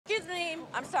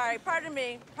I'm sorry, pardon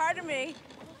me.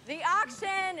 The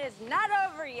auction is not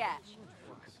over yet.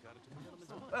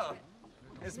 Well,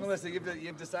 Miss Melissa,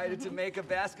 you've decided to make a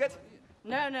basket?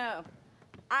 No.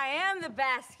 I am the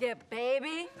basket,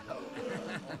 baby.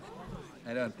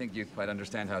 I don't think you quite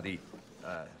understand how the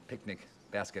picnic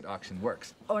basket auction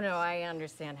works. Oh, no, I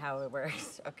understand how it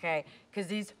works, okay? Because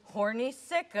these horny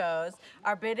sickos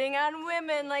are bidding on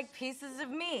women like pieces of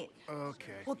meat.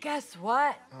 Okay. Well, guess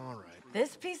what? All right.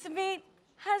 This piece of meat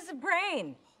has a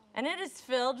brain, and it is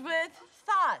filled with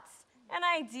thoughts and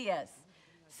ideas.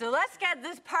 So let's get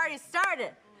this party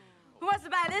started. Who wants to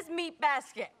buy this meat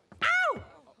basket? Ow!